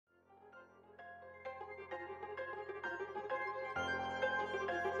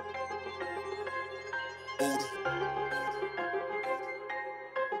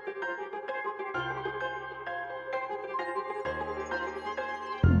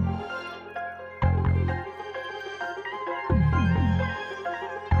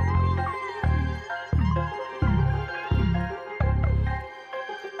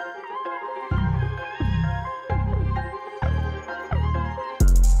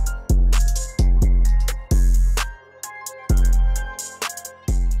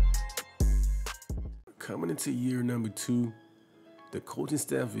Coming into year number 2, the coaching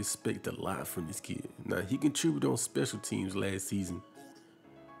staff expect a lot from this kid. Now, he contributed on special teams last season.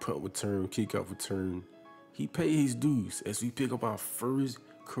 Punt return, kickoff return. He paid his dues as we pick up our first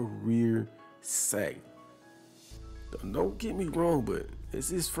career sack. Don't get me wrong, but it's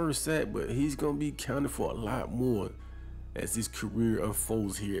his first sack, but he's going to be counted for a lot more as his career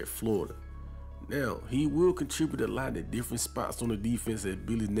unfolds here at Florida. Now, he will contribute a lot at different spots on the defense as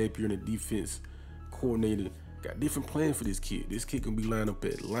Billy Napier and the defense coordinator got different plans for this kid. This kid can be lined up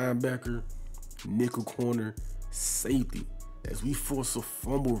at linebacker, nickel corner, safety. As we force a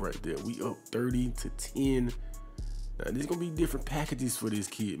fumble right there, we up 30-10. Now there's gonna be different packages for this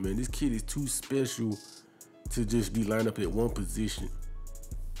kid, man. This kid is too special to just be lined up at one position. You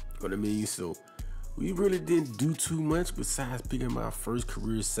know what I mean? So we really didn't do too much besides picking my first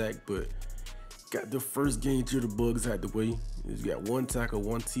career sack, but got the first game to the bugs out the way. He's got 1 tackle,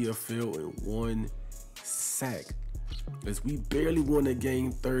 1 TFL, and 1 sack. As we barely won the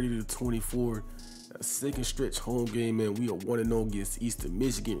game 30-24. A second stretch home game, man. We are 1-0 against Eastern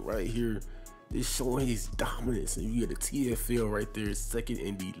Michigan right here. This showing his dominance. And you get the TFL right there, 2nd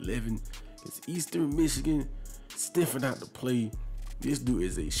and 11. It's Eastern Michigan stiffing out the play. This dude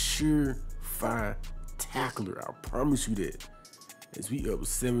is a surefire tackler. I promise you that. As we up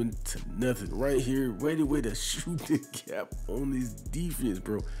 7-0 right here, ready way to shoot the gap on this defense,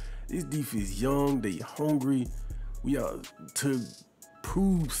 bro. This defense young, they hungry. We out to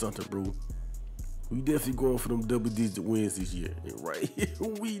prove something, bro. We definitely going for them double-digit wins this year. And right here,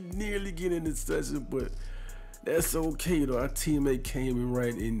 we nearly get in the session, but that's okay though. Our teammate came in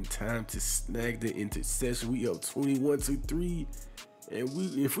right in time to snag the interception. We up 21-3. And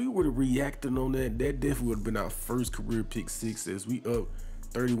if we would have reacted on that, that definitely would have been our first career pick 6 as we up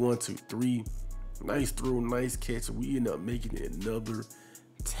 31-3. Nice throw, nice catch. We end up making another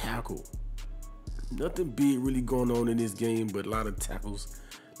tackle. Nothing big really going on in this game, but a lot of tackles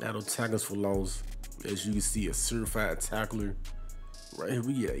for loss. As you can see, a certified tackler. Right here,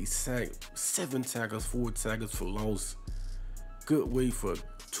 we get a sack, 7 tackles, 4 tackles for loss. Good way for a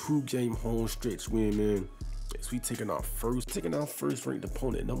 2-game home stretch win, man. As we taking our first ranked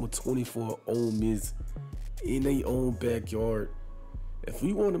opponent, number 24, Ole Miss, in their own backyard. If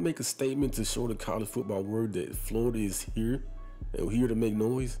we want to make a statement to show the college football world that Florida is here and we're here to make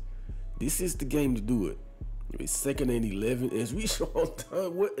noise, this is the game to do it. It's 2nd and 11 as we show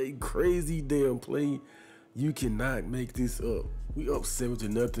time. What a crazy damn play. You cannot make this up. We up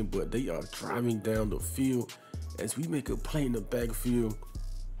 7-0, but they are driving down the field as we make a play in the backfield.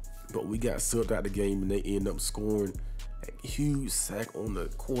 But we got subbed out the game and they end up scoring a huge sack on the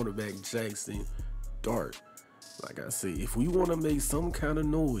quarterback, Jackson Dart. Like I say, if we want to make some kind of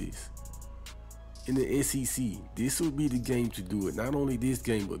noise in the SEC, this would be the game to do it. Not only this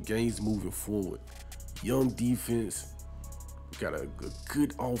game, but games moving forward. Young defense, we got a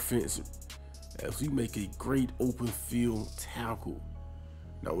good offense as we make a great open field tackle.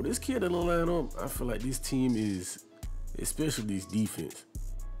 Now with this kid in the lineup, I feel like this team is, especially this defense,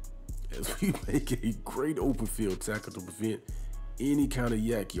 as we make a great open field tackle to prevent any kind of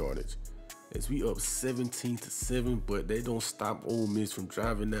yak yardage. As we up 17-7, but they don't stop Ole Miss from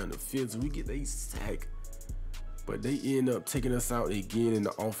driving down the field, so we get a sack. But they end up taking us out again, and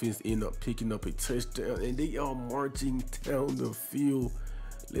the offense end up picking up a touchdown, and they are marching down the field.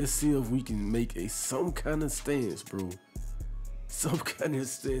 Let's see if we can make some kind of stance, bro. Some kind of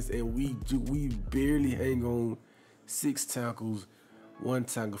stance, and we barely hang on. 6 tackles, 1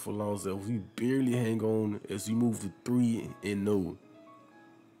 tackle for loss. We barely hang on as we move to 3-0.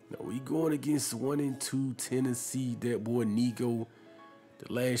 Now we going against 1-2 Tennessee. That boy Nico,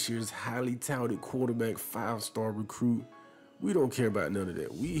 the last year's highly touted quarterback, 5-star recruit. We don't care about none of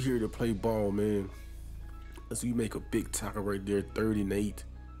that. We here to play ball, man. As we make a big tackle right there, 3rd and 8.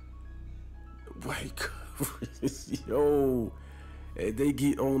 White coverage, yo. And they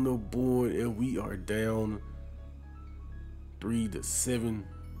get on the board, and we are down 3-7.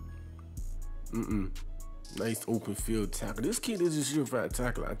 Nice open field tackle. This kid is a surefire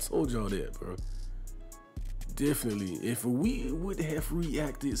tackler. I told y'all that, bro. Definitely. If we would have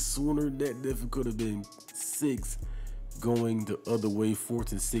reacted sooner, that definitely could have been 6 going the other way,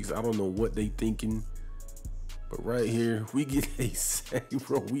 4th and 6. I don't know what they thinking. But right here, we get a sack,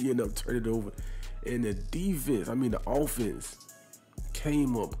 bro. We end up turning it over. And the defense, I mean the offense,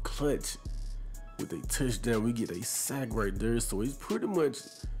 came up clutch with a touchdown. We get a sack right there. So it's pretty much,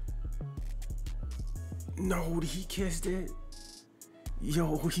 no, did he catch that?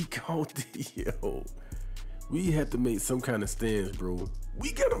 Yo, he caught it, yo. We have to make some kind of stance, bro.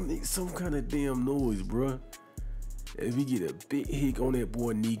 We gotta make some kind of damn noise, bro. If we get a big hit on that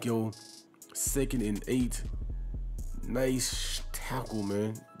boy Nico, 2nd and 8. Nice tackle,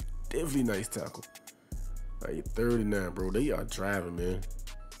 man. Definitely nice tackle. Like 39, bro. They are driving, man.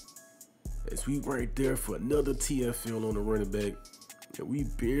 As we right there for another TFL on the running back. And we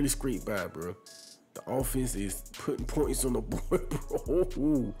barely scraped by, bro. The offense is putting points on the board,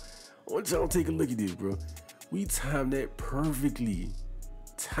 bro. I want y'all to take a look at this, bro. We timed that perfectly.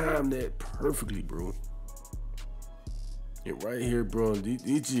 Timed that perfectly, bro. And right here, bro,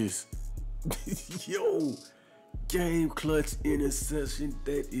 it just, yo, game clutch interception.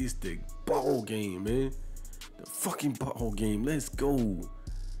 That is the ball game, man. The fucking ball game. Let's go.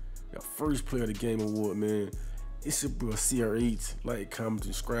 Got first player of the game award, man. It's your bro CR8. Like, comment,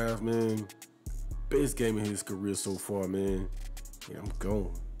 and subscribe, man. Best game in his career so far, man. Yeah, I'm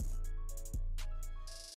gone.